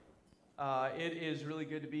It is really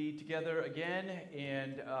good to be together again,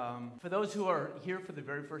 and for those who are here for the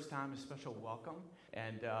very first time, a special welcome.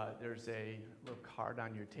 And there's a little card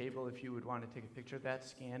on your table. If you would want to take a picture of that,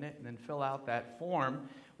 scan it, and then fill out that form.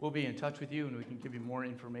 We'll be in touch with you, and we can give you more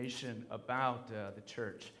information about the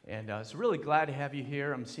church. And so really glad to have you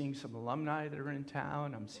here. I'm seeing some alumni that are in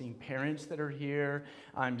town. I'm seeing parents that are here.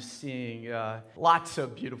 I'm seeing lots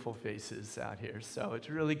of beautiful faces out here. So it's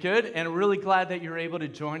really good, and really glad that you're able to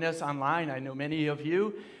join us online. I know many of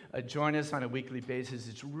you join us on a weekly basis.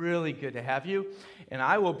 It's really good to have you. And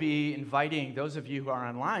I will be inviting those of you who are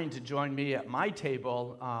online to join me at my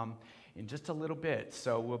table in just a little bit.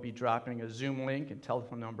 So we'll be dropping a Zoom link and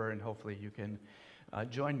telephone number, and hopefully you can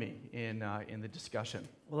join me in the discussion.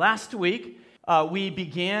 Last week, we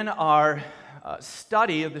began our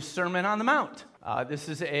study of the Sermon on the Mount. This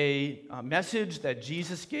is a message that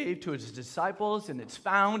Jesus gave to his disciples, and it's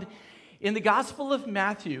found in the Gospel of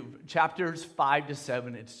Matthew, chapters 5 to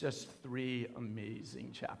 7. It's just 3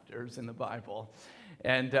 amazing chapters in the Bible.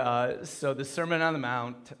 And so the Sermon on the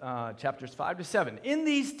Mount, chapters 5 to 7. In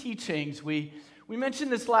these teachings, we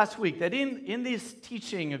mentioned this last week, that in this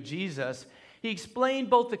teaching of Jesus, he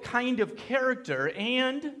explained both the kind of character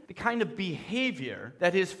and the kind of behavior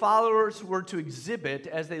that his followers were to exhibit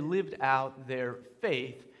as they lived out their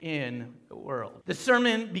faith in the world. The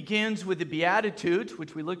sermon begins with the Beatitudes,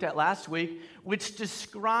 which we looked at last week, which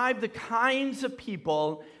describe the kinds of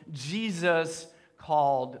people Jesus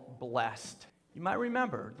called blessed. You might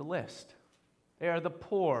remember the list. They are the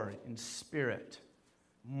poor in spirit,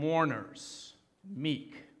 mourners,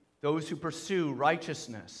 meek, those who pursue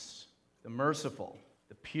righteousness, the merciful,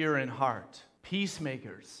 the pure in heart,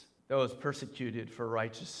 peacemakers, those persecuted for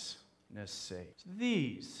righteousness' sake.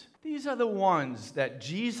 These are the ones that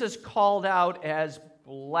Jesus called out as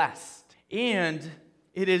blessed. And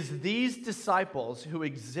it is these disciples who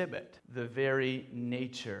exhibit the very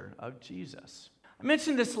nature of Jesus. I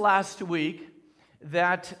mentioned this last week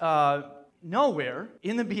that nowhere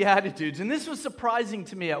in the Beatitudes, and this was surprising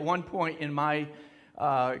to me at one point in my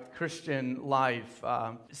Christian life,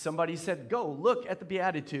 somebody said, go look at the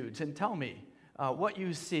Beatitudes and tell me what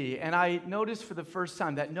you see. And I noticed for the first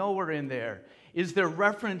time that nowhere in there is there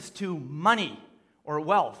reference to money or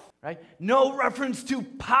wealth, right? No reference to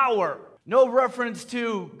power, no reference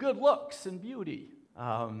to good looks and beauty,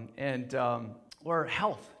 or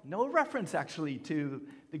health. No reference actually to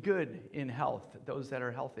the good in health, those that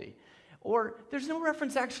are healthy. Or there's no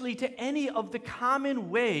reference actually to any of the common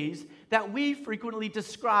ways that we frequently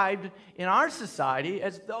described in our society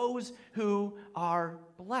as those who are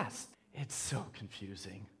blessed. It's so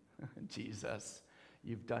confusing. Jesus,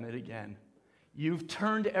 you've done it again. You've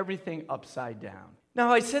turned everything upside down.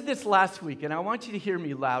 Now, I said this last week, and I want you to hear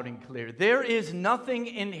me loud and clear. There is nothing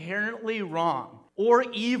inherently wrong or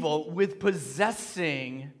evil with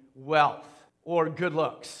possessing wealth or good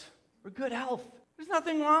looks or good health. There's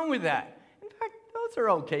nothing wrong with that. In fact, those are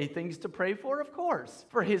okay things to pray for, of course,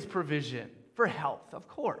 for his provision, for health, of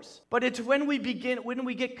course. But it's when we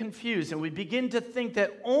get confused and we begin to think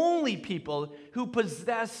that only people who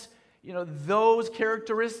possess, those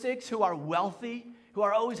characteristics, who are wealthy, who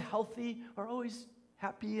are always healthy, are always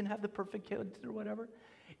happy and have the perfect kids or whatever,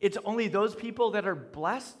 it's only those people that are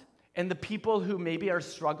blessed, and the people who maybe are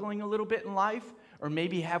struggling a little bit in life or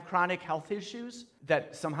maybe have chronic health issues,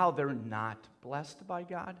 that somehow they're not blessed by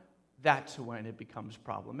God. That's when it becomes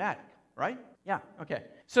problematic, right? Yeah, okay.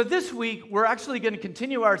 So this week, we're actually going to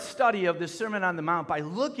continue our study of the Sermon on the Mount by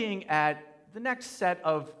looking at the next set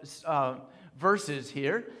of verses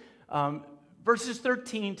here, verses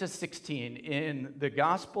 13 to 16 in the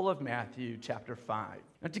Gospel of Matthew, chapter 5.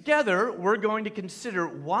 Now, together, we're going to consider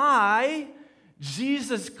why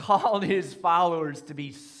Jesus called his followers to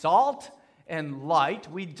be salt and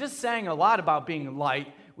light. We just sang a lot about being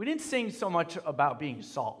light. We didn't sing so much about being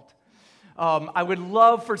salt. I would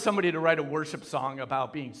love for somebody to write a worship song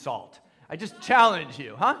about being salt. I just challenge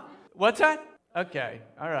you, huh? What's that? Okay,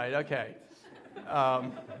 all right, okay.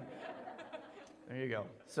 There you go.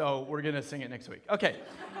 So we're going to sing it next week. Okay.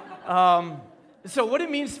 So what it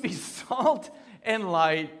means to be salt and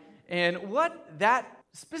light, and what that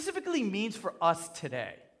specifically means for us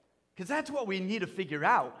today. Because that's what we need to figure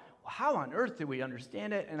out. How on earth do we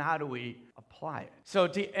understand it, and how do we apply it? So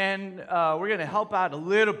to end, we're going to help out a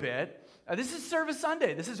little bit. This is Service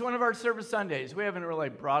Sunday. This is one of our Service Sundays. We haven't really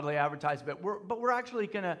broadly advertised, but we're actually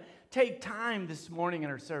going to take time this morning in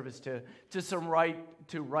our service to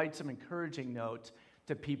write some encouraging notes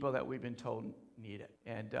to people that we've been told need it.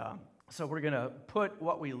 And so we're going to put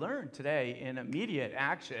what we learned today in immediate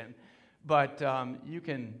action, but you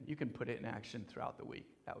can put it in action throughout the week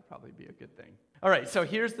That would probably be a good thing. All right, so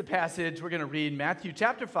here's the passage. We're going to read Matthew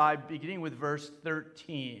chapter 5, beginning with verse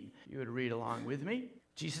 13. You would read along with me.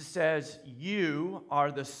 Jesus says, "You are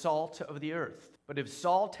the salt of the earth. But if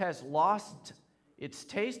salt has lost its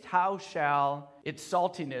taste, how shall its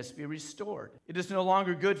saltiness be restored? It is no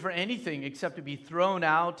longer good for anything except to be thrown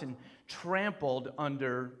out and trampled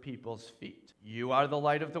under people's feet. You are the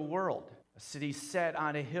light of the world. A city set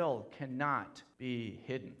on a hill cannot be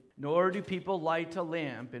hidden. Nor do people light a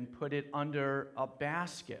lamp and put it under a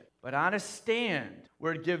basket, but on a stand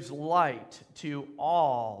where it gives light to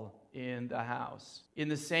all in the house. In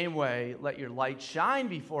the same way, let your light shine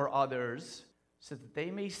before others so that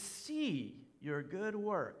they may see your good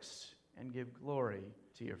works and give glory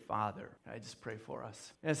to your Father." I just pray for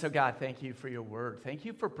us. And so, God, thank you for your word. Thank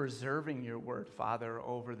you for preserving your word, Father,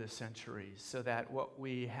 over the centuries, so that what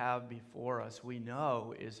we have before us, we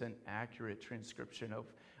know is an accurate transcription of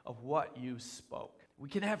what you spoke. We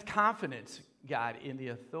can have confidence, God, in the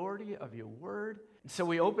authority of your word. And so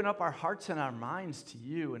we open up our hearts and our minds to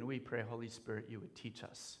you, and we pray, Holy Spirit, you would teach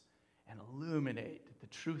us and illuminate the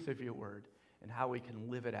truth of your word and how we can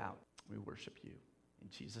live it out. We worship you. In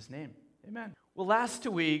Jesus' name, amen. Well, last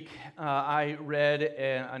week, I read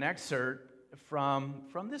an excerpt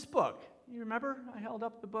from this book. You remember? I held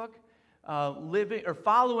up the book.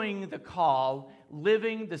 Following the Call,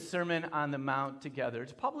 Living the Sermon on the Mount Together.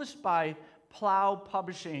 It's published by Plow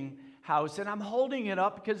Publishing House, and I'm holding it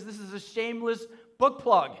up because this is a shameless book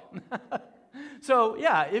plug. So,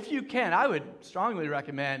 yeah, if you can, I would strongly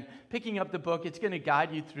recommend picking up the book. It's going to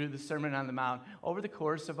guide you through the Sermon on the Mount over the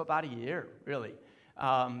course of about a year, really.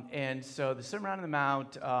 And so the Sermon on the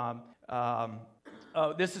Mount,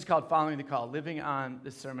 this is called Following the Call, Living on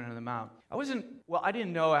the Sermon on the Mount. I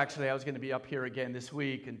didn't know, actually, I was going to be up here again this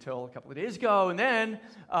week until a couple of days ago. And then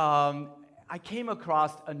I came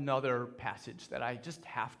across another passage that I just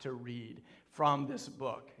have to read from this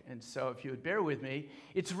book. And so if you would bear with me,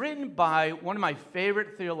 it's written by one of my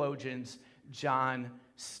favorite theologians, John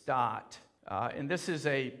Stott. And this is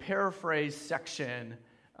a paraphrase section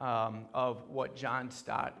of what John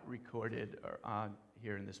Stott recorded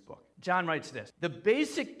here in this book. John writes this: "The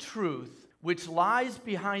basic truth which lies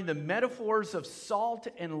behind the metaphors of salt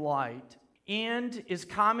and light and is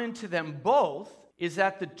common to them both is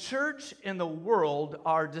that the church and the world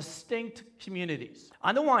are distinct communities.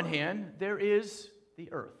 On the one hand, there is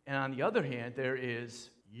the earth, and on the other hand, there is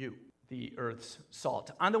you, the earth's salt.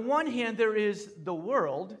 On the one hand, there is the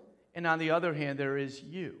world, and on the other hand, there is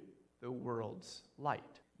you, the world's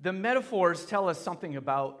light." The metaphors tell us something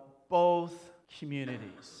about both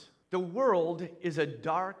communities. The world is a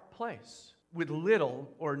dark place with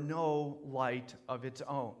little or no light of its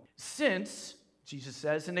own. Since, Jesus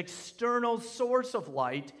says, an external source of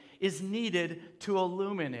light is needed to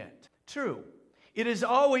illumine it. True, it is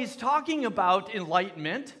always talking about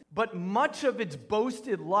enlightenment, but much of its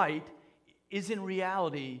boasted light is in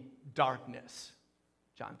reality darkness,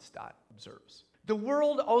 John Stott observes. The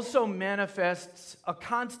world also manifests a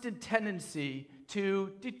constant tendency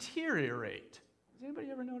to deteriorate. Has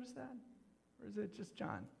anybody ever noticed that? Or is it just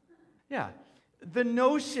John? Yeah. The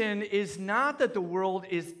notion is not that the world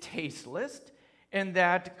is tasteless and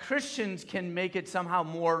that Christians can make it somehow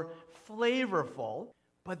more flavorful,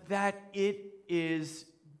 but that it is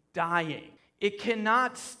dying. It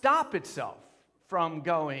cannot stop itself from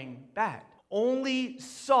going bad. Only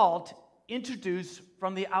salt introduced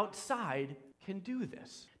from the outside can do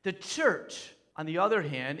this. The church, on the other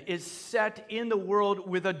hand, is set in the world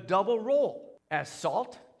with a double role: as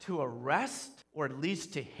salt to arrest or at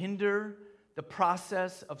least to hinder the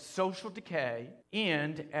process of social decay,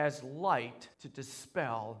 and as light to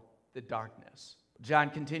dispel the darkness. John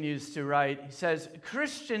continues to write, he says,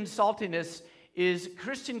 Christian saltiness is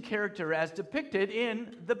Christian character as depicted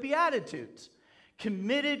in the Beatitudes.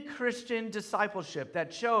 Committed Christian discipleship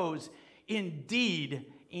that shows in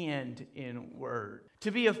deed and in word.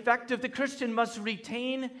 To be effective, the Christian must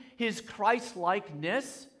retain his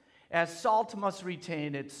Christ-likeness, as salt must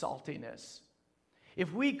retain its saltiness.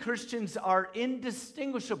 If we Christians are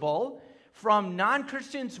indistinguishable from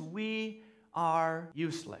non-Christians, we are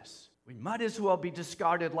useless. We might as well be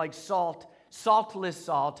discarded like salt, saltless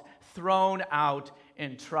salt, thrown out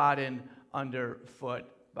and trodden underfoot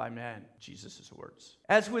by men. Jesus' words.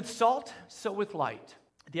 As with salt, so with light.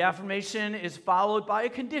 The affirmation is followed by a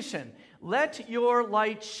condition. Let your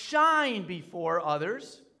light shine before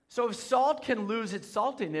others. So if salt can lose its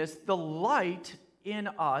saltiness, the light in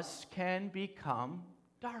us can become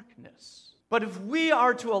darkness. But if we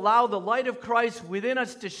are to allow the light of Christ within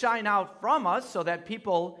us to shine out from us so that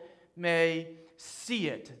people may see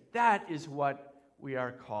it, that is what we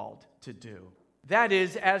are called to do. That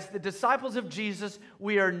is, as the disciples of Jesus,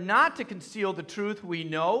 we are not to conceal the truth we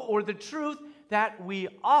know or the truth that we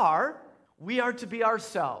are. We are to be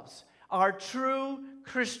ourselves, our true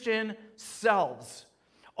Christian selves,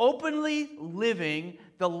 openly living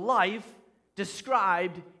the life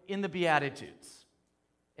described in the Beatitudes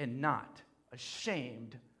and not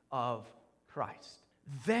ashamed of Christ.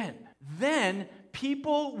 Then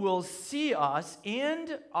people will see us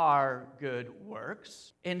and our good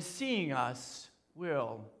works, and seeing us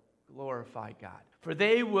will glorify God. For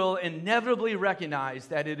they will inevitably recognize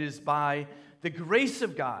that it is by the grace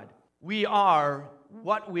of God we are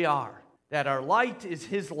what we are, that our light is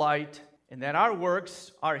His light, and that our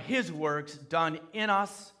works are His works done in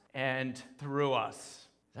us and through us. Is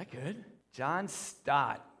that good? John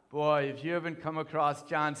Stott. Boy, if you haven't come across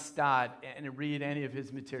John Stott and read any of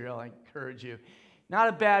his material, I encourage you. Not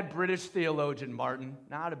a bad British theologian, Martin.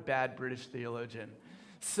 Not a bad British theologian.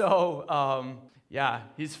 So, yeah,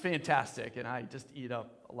 he's fantastic, and I just eat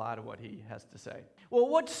up a lot of what he has to say. Well,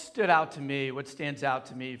 what stands out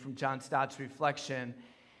to me from John Stott's reflection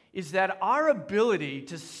is that our ability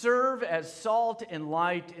to serve as salt and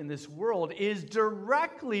light in this world is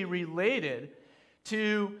directly related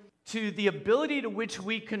to the ability to which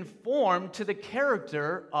we conform to the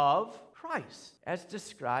character of Christ, as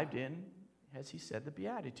described in, as he said, the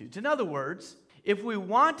Beatitudes. In other words, if we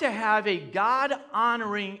want to have a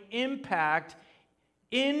God-honoring impact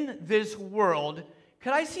in this world,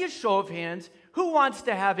 could I see a show of hands? Who wants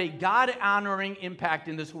to have a God-honoring impact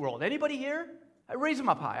in this world? Anybody here? Raise them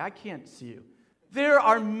up high. I can't see you. There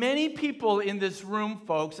are many people in this room,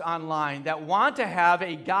 folks, online, that want to have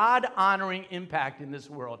a God-honoring impact in this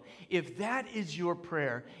world. If that is your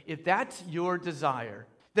prayer, if that's your desire,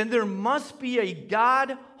 then there must be a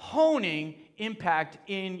God-honing impact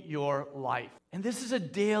in your life. And this is a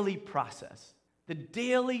daily process, the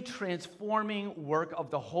daily transforming work of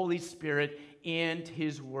the Holy Spirit and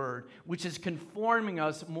His Word, which is conforming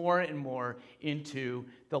us more and more into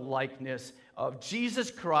the likeness of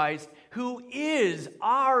Jesus Christ, who is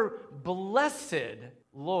our blessed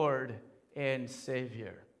Lord and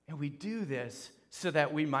Savior. And we do this so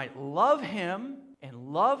that we might love Him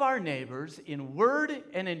and love our neighbors in word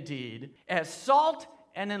and in deed, as salt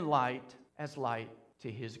and in light, as light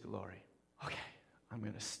to His glory. Okay, I'm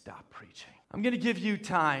going to stop preaching. I'm going to give you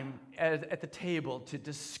time at the table to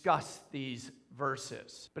discuss these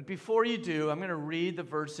verses. But before you do, I'm going to read the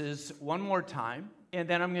verses one more time, and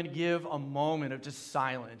then I'm going to give a moment of just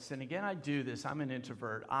silence. And again, I do this. I'm an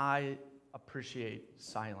introvert. I appreciate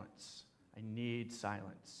silence. I need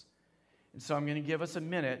silence. And so I'm going to give us a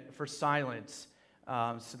minute for silence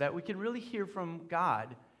so that we can really hear from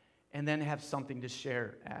God and then have something to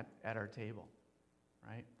share at our table,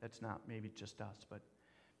 right? That's not maybe just us, but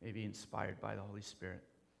maybe inspired by the Holy Spirit.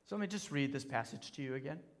 So let me just read this passage to you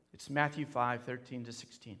again. It's Matthew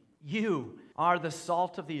 5:13-16. You are the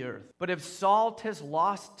salt of the earth, but if salt has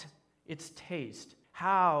lost its taste,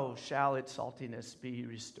 how shall its saltiness be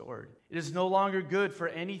restored? It is no longer good for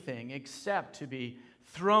anything except to be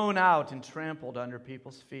thrown out and trampled under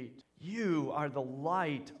people's feet. You are the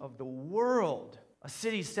light of the world. A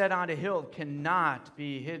city set on a hill cannot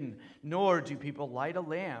be hidden, nor do people light a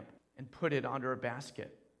lamp and put it under a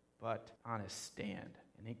basket, but on a stand.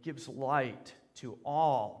 And it gives light to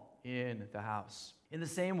all in the house. In the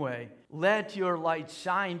same way, let your light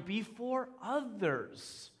shine before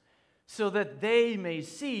others, so that they may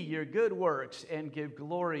see your good works and give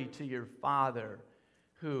glory to your Father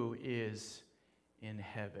who is in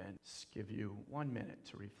heaven. Let's give you 1 minute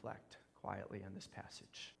to reflect quietly on this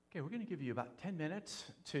passage. Okay, we're going to give you about 10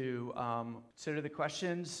 minutes to consider the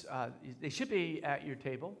questions. They should be at your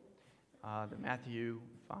table. The Matthew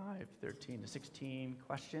 5:13-16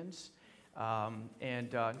 questions.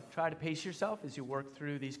 And try to pace yourself as you work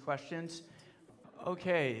through these questions.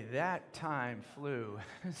 Okay, that time flew,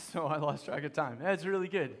 so I lost track of time. That's really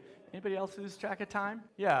good. Anybody else lose track of time?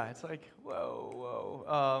 Yeah, it's like,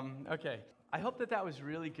 whoa. Okay, I hope that was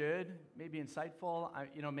really good, maybe insightful,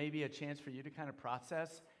 maybe a chance for you to kind of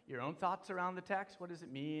process your own thoughts around the text. What does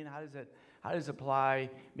it mean? How does it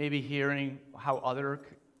apply? Maybe hearing how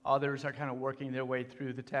others are kind of working their way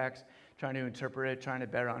through the text, trying to interpret it, trying to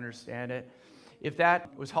better understand it. If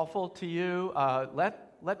that was helpful to you,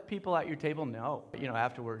 let people at your table know.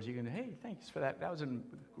 Afterwards, you can, hey, thanks for that. That was a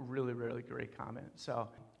really, really great comment. So,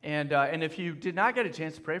 and if you did not get a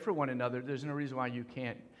chance to pray for one another, there's no reason why you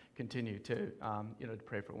can't continue to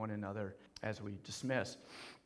pray for one another as we dismiss.